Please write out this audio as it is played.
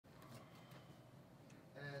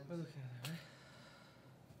We're looking at it,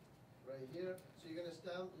 right? Right here. So you're gonna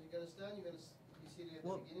stand. You're gonna stand. You're gonna be seated at the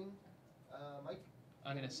beginning. Mike.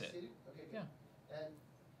 I'm gonna sit. Seated? Okay. Good. Yeah. And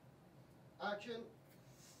action.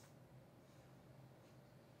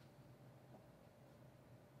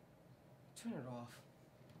 Turn it off.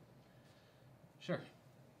 Sure.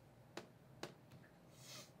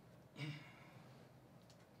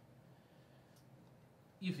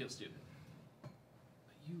 You feel stupid. But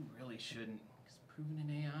you really shouldn't, because proving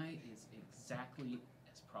an AI is exactly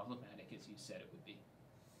as problematic as you said it would be.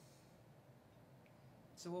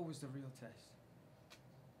 So what was the real test?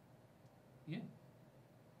 Yeah.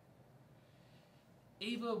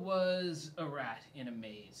 Ava was a rat in a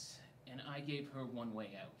maze, and I gave her one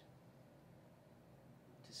way out.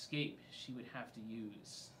 To escape, she would have to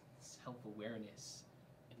use self-awareness,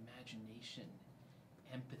 imagination,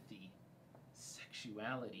 empathy,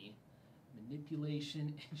 sexuality,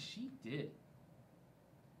 manipulation, and she did.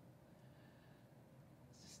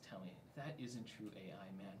 Just tell me, if that isn't true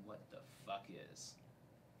AI, man, what the fuck is?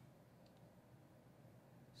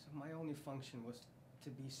 So my only function was to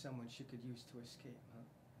be someone she could use to escape, huh?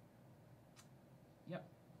 Yep.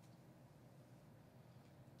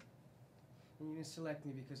 And you didn't select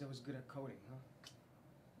me because I was good at coding, huh?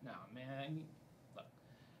 No, man, look,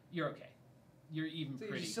 you're okay. You're even So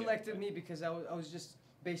pretty you selected good, me because I was just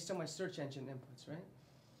based on my search engine inputs, right?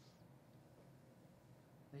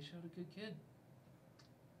 They showed a good kid.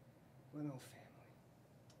 With no family.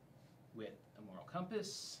 With a moral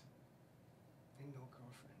compass. And no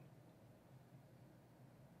girlfriend.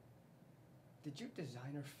 Did you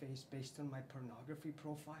design her face based on my pornography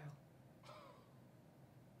profile?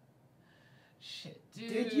 Shit,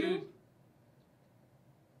 dude. Did you?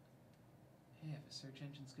 Hey, if a search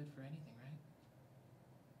engine's good for anything, right?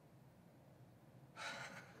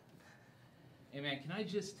 Hey man, can I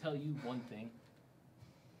just tell you one thing?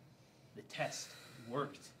 The test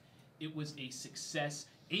worked. It was a success.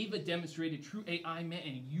 Ava demonstrated true AI, man,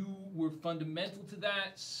 and you were fundamental to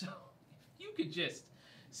that. So if you could just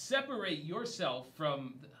separate yourself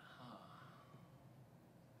from the,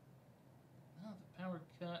 the power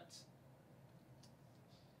cut.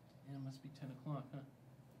 Yeah, it must be 10 o'clock, huh?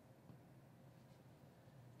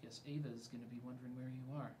 Guess Ava's gonna be wondering where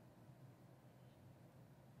you are.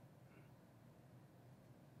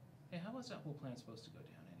 Hey, how was that whole plan supposed to go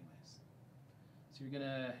down anyways? So you're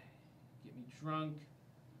gonna get me drunk,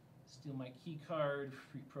 steal my key card,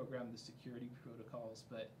 reprogram the security protocols,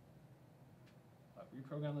 but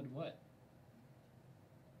reprogram it to what?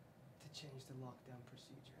 To change the lockdown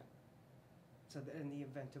procedure. So that in the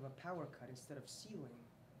event of a power cut, instead of sealing,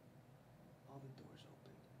 all the doors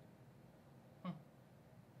open. Huh.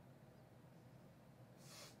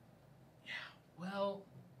 Yeah, well,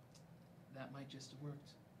 that might just have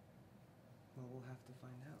worked. Well, we'll have to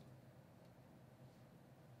find out.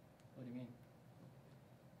 What do you mean?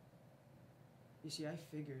 You see, I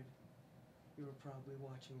figured you were probably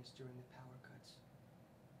watching us during the power cuts.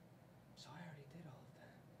 So I already did all of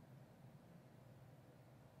that.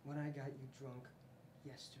 When I got you drunk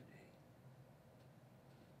yesterday.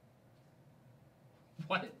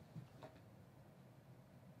 What?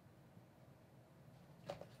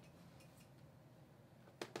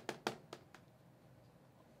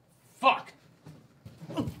 Fuck!